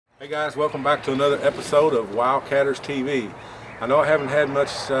Hey guys, welcome back to another episode of Wildcatters TV. I know I haven't had much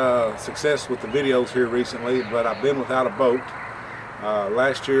success with the videos here recently, but I've been without a boat.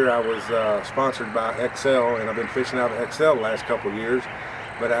 Last year I was sponsored by XL, and I've been fishing out of XL the last couple of years.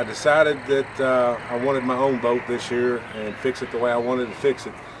 But I decided that I wanted my own boat this year and fix it the way I wanted to fix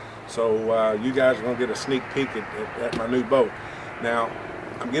it. So you guys are going to get a sneak peek at my new boat. Now,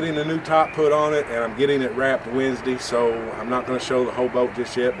 I'm getting a new top put on it, and I'm getting it wrapped Wednesday, so I'm not going to show the whole boat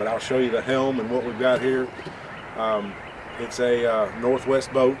just yet, but I'll show you the helm and what we've got here. It's a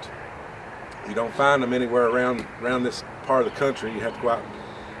Northwest boat. You don't find them anywhere around this part of the country. You have to go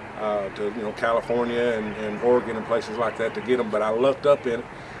out to California and Oregon and places like that to get them, but I lucked up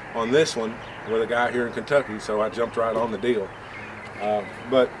on this one with a guy here in Kentucky, so I jumped right on the deal.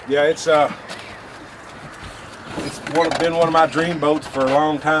 But yeah, it's been one of my dream boats for a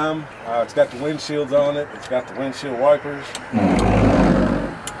long time. It's got the windshields on it. It's got the windshield wipers.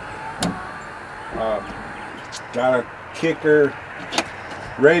 Got a kicker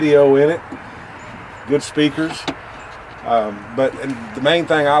radio in it. Good speakers. But the main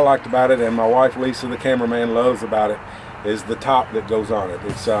thing I liked about it, and my wife Lisa, the cameraman, loves about it, is the top that goes on it.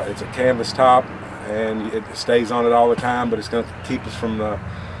 It's a canvas top, and it stays on it all the time, but it's going to keep us from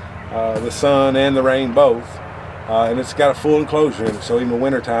the sun and the rain both. And it's got a full enclosure in it, so even in the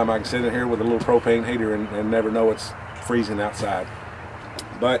winter time I can sit in here with a little propane heater and never know it's freezing outside.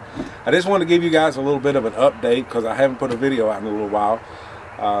 But I just wanted to give you guys a little bit of an update because I haven't put a video out in a little while.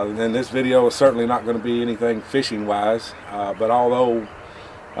 And this video is certainly not going to be anything fishing wise, but although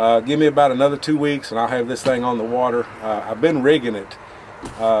give me about another 2 weeks and I'll have this thing on the water. I've been rigging it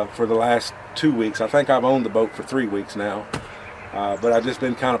for the last 2 weeks. I think I've owned the boat for 3 weeks now, but I've just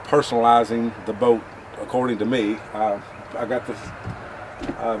been kind of personalizing the boat according to me. I got the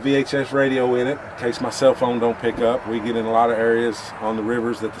VHF radio in it in case my cell phone don't pick up. We get in a lot of areas on the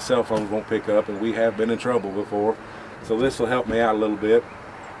rivers that the cell phones won't pick up, and we have been in trouble before, so this will help me out a little bit.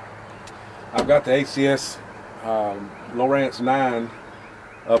 I've got the HCS Lowrance 9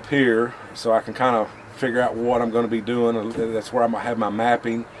 up here, so I can kind of figure out what I'm going to be doing. That's where I'm going to have my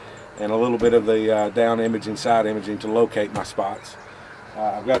mapping and a little bit of the down imaging, side imaging to locate my spots.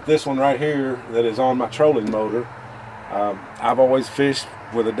 I've got this one right here that is on my trolling motor. I've always fished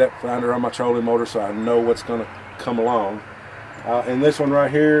with a depth finder on my trolling motor, so I know what's going to come along. And this one right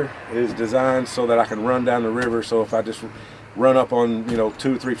here is designed so that I can run down the river, so if I just run up on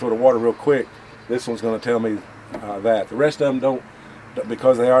 2 or 3 foot of water real quick, this one's going to tell me that. The rest of them don't,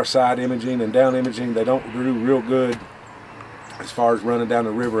 because they are side imaging and down imaging, they don't do real good as far as running down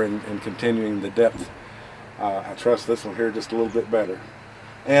the river and continuing the depth. I trust this one here just a little bit better.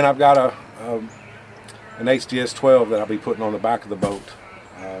 And I've got an HDS 12 that I'll be putting on the back of the boat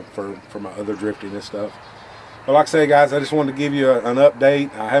for my other drifting and stuff. But like I say, guys, I just wanted to give you an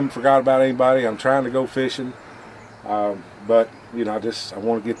update. I haven't forgot about anybody. I'm trying to go fishing, but I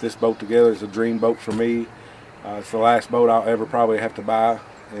want to get this boat together. It's a dream boat for me. It's the last boat I'll ever probably have to buy,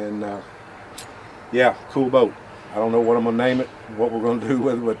 and yeah, cool boat. I don't know what I'm gonna name it, what we're gonna do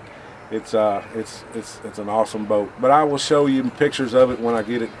with it, but it's an awesome boat. But I will show you pictures of it when I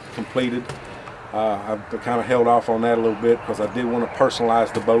get it completed. I've kind of held off on that a little bit because I did want to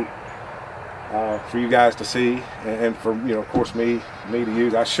personalize the boat for you guys to see, and for of course me to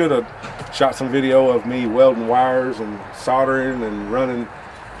use. I should have shot some video of me welding wires and soldering and running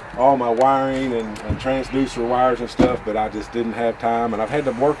all my wiring and transducer wires and stuff, but I just didn't have time, and I've had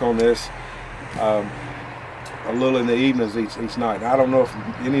to work on this a little in the evenings each night. I don't know if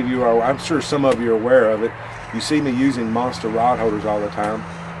any of you are, I'm sure some of you are aware of it. You see me using monster rod holders all the time,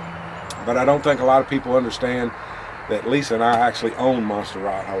 but I don't think a lot of people understand that Lisa and I actually own monster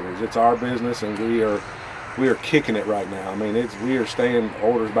rod holders. It's our business, and we are kicking it right now. I mean, we are staying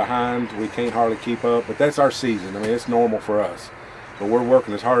orders behind. We can't hardly keep up, but that's our season. I mean, it's normal for us, but we're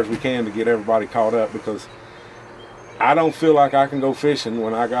working as hard as we can to get everybody caught up, because I don't feel like I can go fishing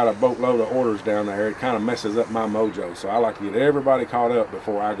when I got a boatload of orders down there. It kind of messes up my mojo. So I like to get everybody caught up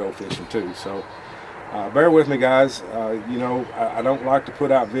before I go fishing too. So bear with me, guys. I don't like to put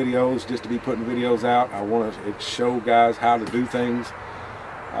out videos just to be putting videos out. I want to show guys how to do things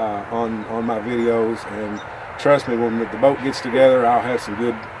on my videos. And trust me, when the boat gets together, I'll have some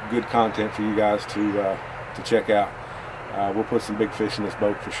good content for you guys to check out. We'll put some big fish in this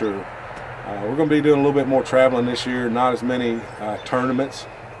boat for sure. We're going to be doing a little bit more traveling this year, not as many tournaments.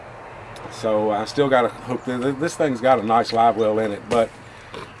 So I still got to hook this thing's got a nice live well in it, but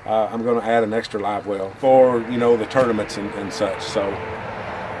I'm going to add an extra live well for the tournaments and such. So,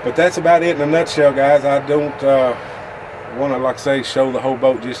 but that's about it in a nutshell, guys. I don't want to, like I say, show the whole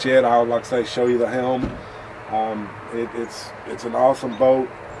boat just yet. I'll, like I say, show you the helm. It's an awesome boat.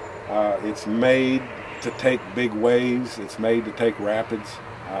 It's made to take big waves. It's made to take rapids.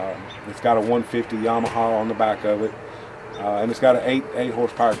 It's got a 150 Yamaha on the back of it, and it's got an 8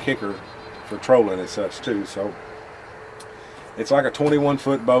 horsepower kicker for trolling and such too. So it's like a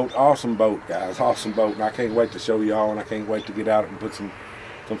 21-foot boat. Awesome boat, guys. Awesome boat, and I can't wait to show y'all, and I can't wait to get out and put some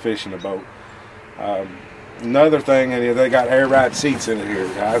fish in the boat. Another thing, and they got air ride seats in it here,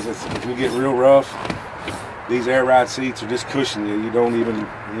 guys. If we get real rough, these air ride seats are just cushioning you. You don't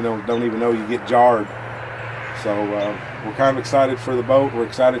even know you get jarred. So we're kind of excited for the boat. We're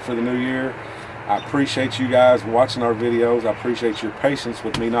excited for the new year. I appreciate you guys watching our videos. I appreciate your patience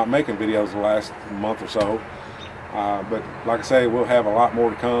with me not making videos the last month or so. But like I say, we'll have a lot more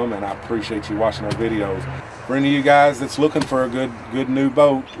to come, and I appreciate you watching our videos. For any of you guys that's looking for a good new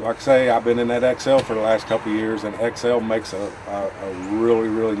boat, like I say, I've been in that XL for the last couple of years, and XL makes a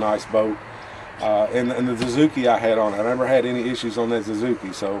really nice boat. And the Suzuki I had on it, I never had any issues on that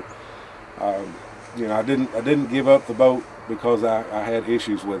Suzuki. So you know, I didn't give up the boat because I had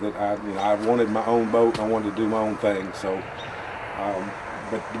issues with it. I wanted my own boat. I wanted to do my own thing. So,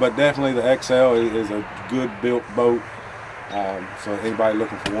 but definitely the XL is a good built boat. So anybody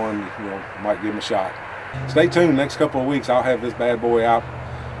looking for one, you know, might give them a shot. Stay tuned. Next couple of weeks, I'll have this bad boy out,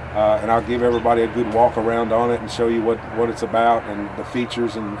 and I'll give everybody a good walk around on it and show you what it's about and the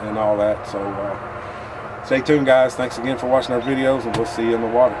features and all that. So stay tuned, guys. Thanks again for watching our videos, and we'll see you in the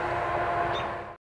water.